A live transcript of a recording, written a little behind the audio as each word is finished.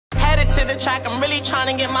to the track, I'm really trying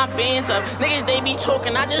to get my bands up. Niggas, they be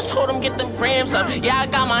talking, I just told them get them grams up. Yeah, I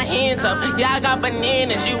got my hands up, yeah, I got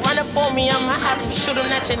bananas. You run up on me, I'ma have them shoot them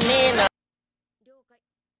at your nana.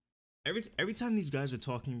 Every time these guys are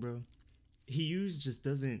talking, bro, just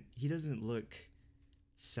doesn't look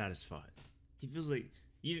satisfied. He feels like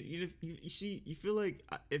you feel like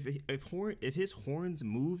if his horns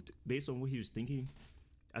moved based on what he was thinking,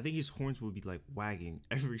 I think his horns would be like wagging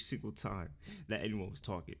every single time that anyone was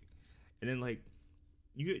talking. And then like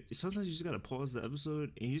sometimes you just gotta pause the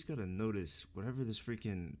episode and you just gotta notice whatever this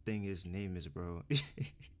freaking thing his name is, bro.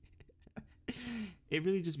 It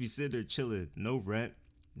really just be sitting there chilling, no rent,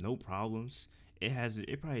 no problems.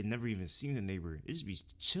 It probably never even seen a neighbor. It just be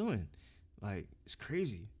chilling. Like, it's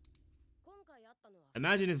crazy.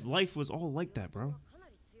 Imagine if life was all like that, bro.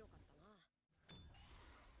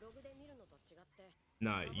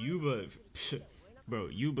 Nah, Yuba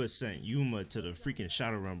sent Yuma to the freaking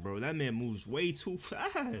shadow realm, bro. That man moves way too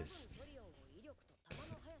fast.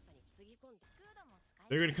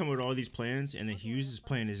 They're gonna come with all these plans, and then Hughes'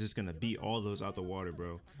 plan is just gonna beat all those out the water,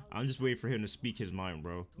 bro. I'm just waiting for him to speak his mind,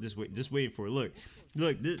 bro. Just waiting for it. Look.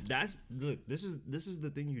 This is the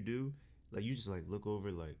thing you do. Like, you just like look over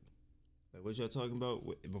like what y'all talking about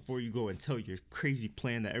before you go and tell your crazy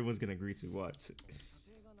plan that everyone's gonna agree to. Watch.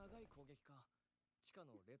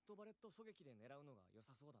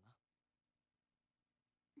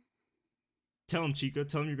 Tell him, Chica.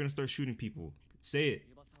 Tell him you're gonna start shooting people. Say it.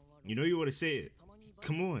 You know you want to say it.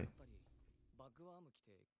 Come on.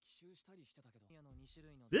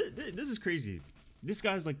 This is crazy. This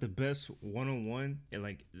guy's like the best one-on-one and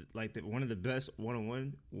like one of the best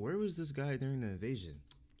one-on-one. Where was this guy during the invasion?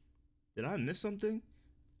 Did I miss something?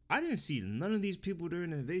 I didn't see none of these people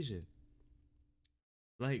during the invasion.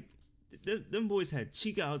 Like, them boys had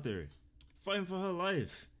Chica out there fighting for her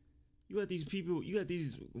life. You got these people, you got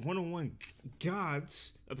these one-on-one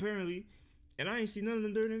gods, apparently, and I ain't see none of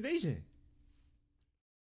them during the invasion.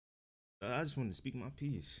 I just want to speak my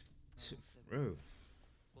piece. Bro.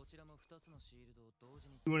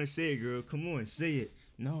 You want to say it, girl? Come on, say it.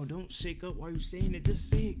 No, don't shake up while you saying it. Just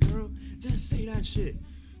say it, girl. Just say that shit.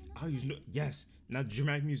 I'll use yes. Not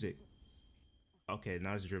dramatic music. Okay,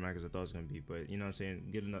 not as dramatic as I thought it was gonna be, but you know what I'm saying?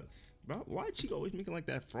 Get enough. Bro, why Chico always making like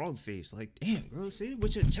that frog face? Like, damn, girl, say it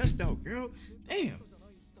with your chest out, girl. Damn.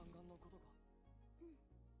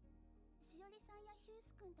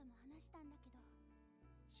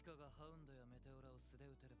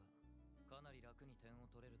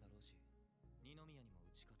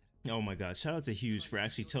 Oh my god, shout out to Hughes for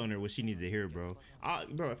actually telling her what she needed to hear, bro.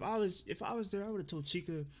 Bro, if I was there, I would have told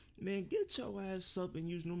Chica, man, get your ass up and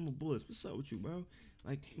use normal bullets. What's up with you, bro?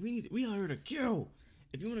 Like, we are here to kill.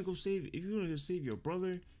 If you wanna go save your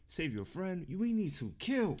brother, save your friend, we need to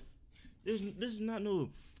kill. This is not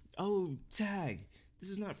no tag.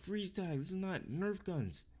 This is not freeze tag. This is not Nerf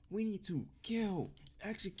guns. We need to kill,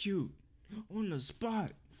 execute on the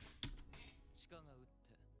spot.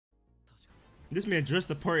 This man dressed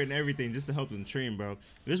the part and everything just to help them train, bro.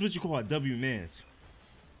 This is what you call a W-mans.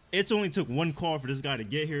 It's only took one call for this guy to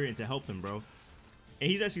get here and to help him, bro. And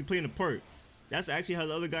he's actually playing the part. That's actually how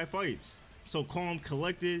the other guy fights. So calm,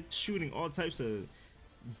 collected, shooting all types of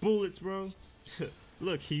bullets, bro.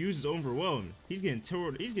 Look, he uses overwhelmed. He's getting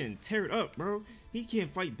teared up, bro. He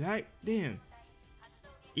can't fight back. Damn.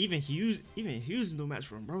 Even Hughes is no match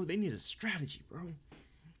for him, bro. They need a strategy, bro.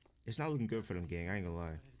 It's not looking good for them, gang. I ain't gonna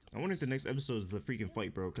lie. I wonder if the next episode is the freaking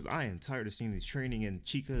fight, bro, because I am tired of seeing these training and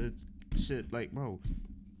Chica shit. Like, bro,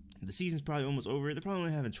 the season's probably almost over. They're probably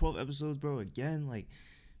only having 12 episodes, bro, again. Like,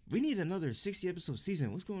 we need another 60-episode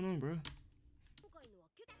season. What's going on, bro?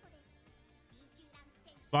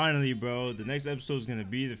 Finally, bro, the next episode is gonna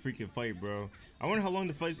be the freaking fight, bro. I wonder how long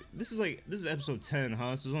the fight. This is episode 10,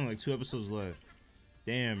 huh? So there's only like 2 episodes left.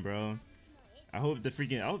 Damn, bro. I hope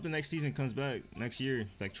the next season comes back next year,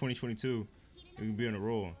 like 2022. We can be on a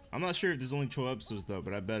roll. I'm not sure if there's only 12 episodes though,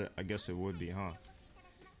 but I guess it would be, huh?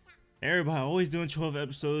 Everybody always doing 12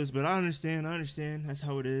 episodes, but I understand. That's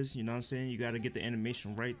how it is. You know what I'm saying? You gotta get the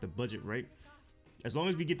animation right, the budget right. As long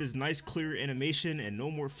as we get this nice, clear animation and no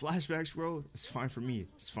more flashbacks, bro, it's fine for me.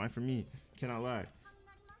 It's fine for me. Cannot lie.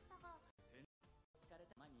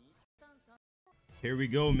 Here we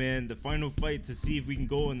go, man. The final fight to see if we can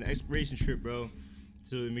go on the exploration trip, bro.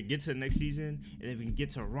 So we get to the next season, and then we can get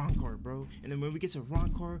to Ronkar, bro. And then when we get to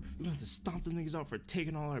Ronkar, we're gonna have to stomp them niggas out for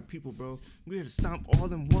taking all our people, bro. We're gonna stomp all of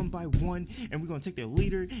them one by one, and we're gonna take their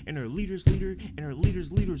leader, and their leader's leader, and their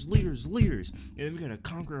leader's leaders. And then we're gonna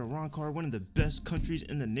conquer Ronkar, one of the best countries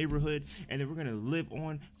in the neighborhood, and then we're gonna live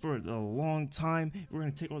on for a long time. We're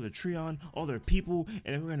gonna take all their Treon, all their people,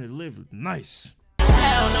 and then we're gonna live nice.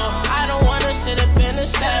 Hell no,